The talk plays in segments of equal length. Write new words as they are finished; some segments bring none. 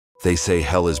They say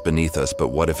hell is beneath us, but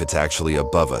what if it's actually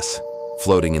above us,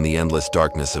 floating in the endless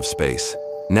darkness of space?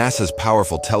 NASA's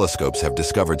powerful telescopes have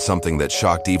discovered something that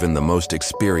shocked even the most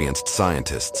experienced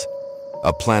scientists.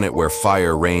 A planet where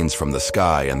fire rains from the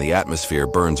sky and the atmosphere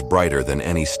burns brighter than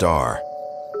any star.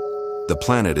 The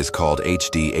planet is called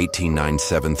HD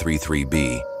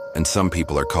 189733b, and some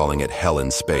people are calling it hell in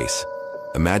space.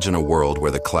 Imagine a world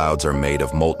where the clouds are made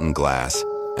of molten glass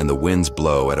and the winds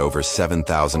blow at over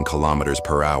 7,000 kilometers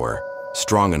per hour,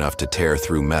 strong enough to tear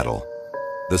through metal.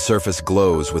 The surface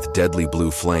glows with deadly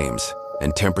blue flames,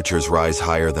 and temperatures rise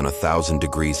higher than 1,000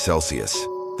 degrees Celsius.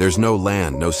 There's no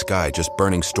land, no sky, just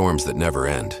burning storms that never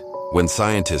end. When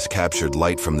scientists captured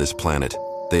light from this planet,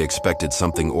 they expected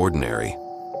something ordinary.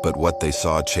 But what they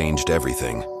saw changed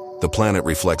everything. The planet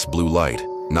reflects blue light,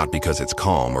 not because it's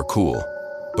calm or cool,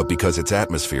 but because its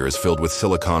atmosphere is filled with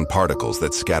silicon particles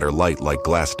that scatter light like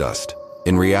glass dust.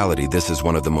 In reality, this is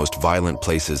one of the most violent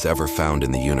places ever found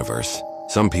in the universe.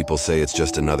 Some people say it's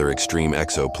just another extreme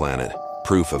exoplanet,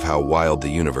 proof of how wild the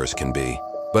universe can be.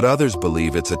 But others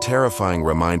believe it's a terrifying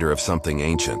reminder of something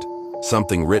ancient,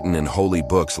 something written in holy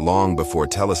books long before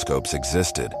telescopes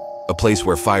existed. A place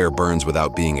where fire burns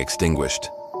without being extinguished.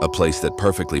 A place that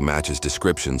perfectly matches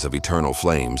descriptions of eternal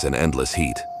flames and endless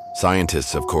heat.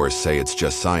 Scientists, of course, say it's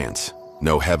just science.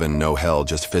 No heaven, no hell,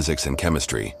 just physics and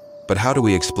chemistry. But how do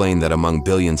we explain that among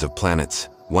billions of planets,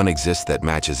 one exists that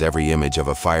matches every image of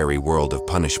a fiery world of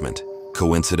punishment?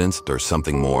 Coincidence or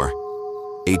something more?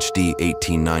 HD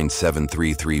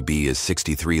 189733b is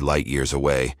 63 light-years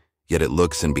away, yet it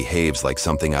looks and behaves like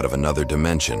something out of another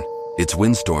dimension. Its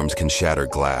windstorms can shatter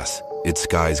glass, its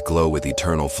skies glow with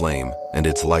eternal flame, and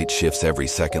its light shifts every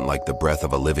second like the breath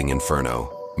of a living inferno.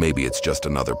 Maybe it's just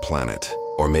another planet.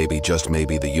 Or maybe, just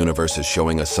maybe, the universe is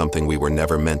showing us something we were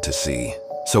never meant to see.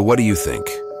 So what do you think?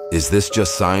 Is this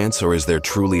just science, or is there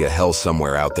truly a hell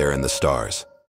somewhere out there in the stars?